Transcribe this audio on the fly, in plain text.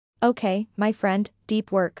Okay, my friend,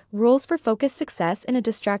 Deep Work, Rules for Focused Success in a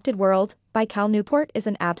Distracted World, by Cal Newport is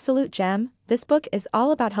an absolute gem. This book is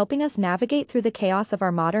all about helping us navigate through the chaos of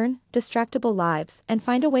our modern, distractible lives and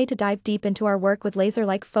find a way to dive deep into our work with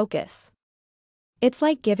laser-like focus. It's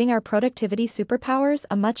like giving our productivity superpowers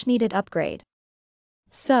a much-needed upgrade.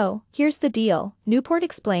 So, here's the deal. Newport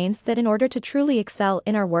explains that in order to truly excel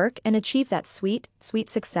in our work and achieve that sweet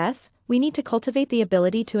success, we need to cultivate the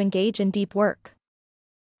ability to engage in deep work.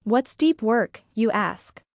 What's deep work, you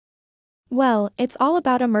ask? Well, it's all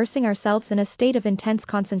about immersing ourselves in a state of intense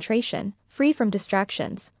concentration, free from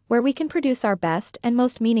distractions, where we can produce our best and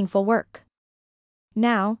most meaningful work.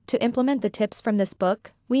 Now, to implement the tips from this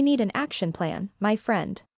book, we need an action plan, my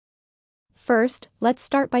friend. First, let's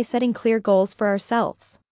start by setting clear goals for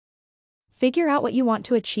ourselves. Figure out what you want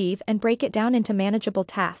to achieve and break it down into manageable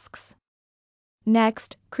tasks.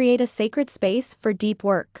 Next, create a sacred space for deep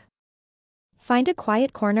work. Find a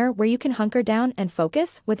quiet corner where you can hunker down and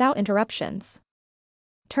focus without interruptions.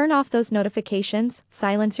 Turn off those notifications,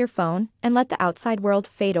 silence your phone, and let the outside world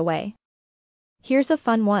fade away. Here's a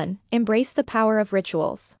fun one: embrace the power of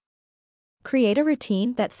rituals. Create a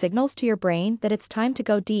routine that signals to your brain that it's time to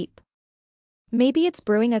go deep. Maybe it's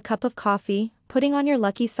brewing a cup of coffee, putting on your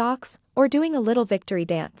lucky socks, or doing a little victory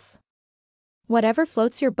dance. Whatever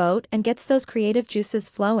floats your boat and gets those creative juices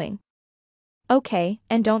flowing. Okay,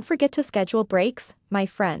 and don't forget to schedule breaks, my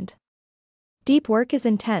friend. Deep work is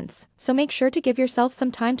intense, so make sure to give yourself some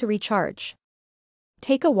time to recharge.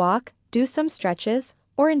 Take a walk, do some stretches,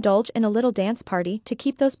 or indulge in a little dance party to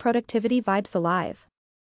keep those productivity vibes alive.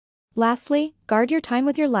 Lastly, guard your time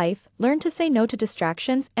with your life, learn to say no to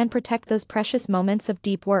distractions and protect those precious moments of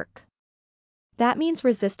deep work. That means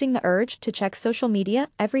resisting the urge to check social media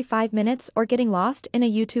every 5 minutes or getting lost in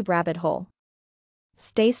a YouTube rabbit hole.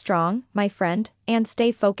 Stay strong, my friend, and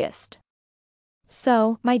stay focused.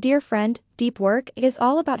 So, my dear friend, deep work is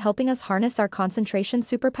all about helping us harness our concentration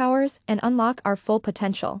superpowers and unlock our full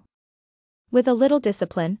potential. With a little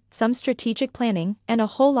discipline, some strategic planning, and a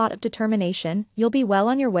whole lot of determination, you'll be well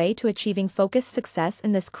on your way to achieving focused success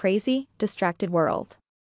in this crazy, distracted world.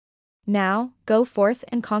 Now, go forth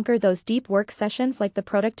and conquer those deep work sessions like the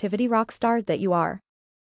productivity rockstar that you are.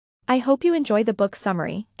 I hope you enjoy the book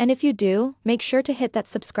summary, and if you do, make sure to hit that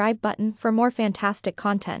subscribe button for more fantastic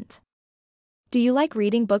content. Do you like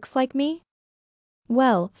reading books like me?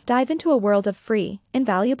 Well, dive into a world of free,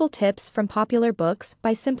 invaluable tips from popular books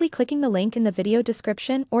by simply clicking the link in the video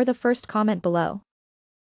description or the first comment below.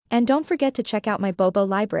 And don't forget to check out my Bobo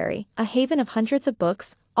library, a haven of hundreds of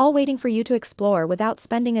books, all waiting for you to explore without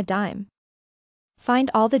spending a dime. Find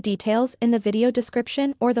all the details in the video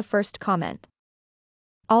description or the first comment.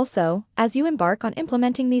 Also, as you embark on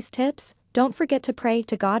implementing these tips, don't forget to pray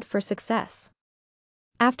to God for success.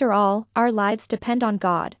 After all, our lives depend on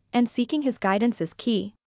God, and seeking His guidance is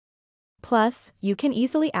key. Plus, you can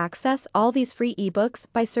easily access all these free ebooks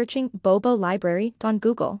by searching Bobo Library on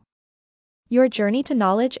Google. Your journey to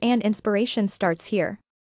knowledge and inspiration starts here.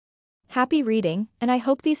 Happy reading, and I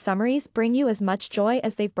hope these summaries bring you as much joy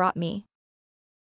as they've brought me.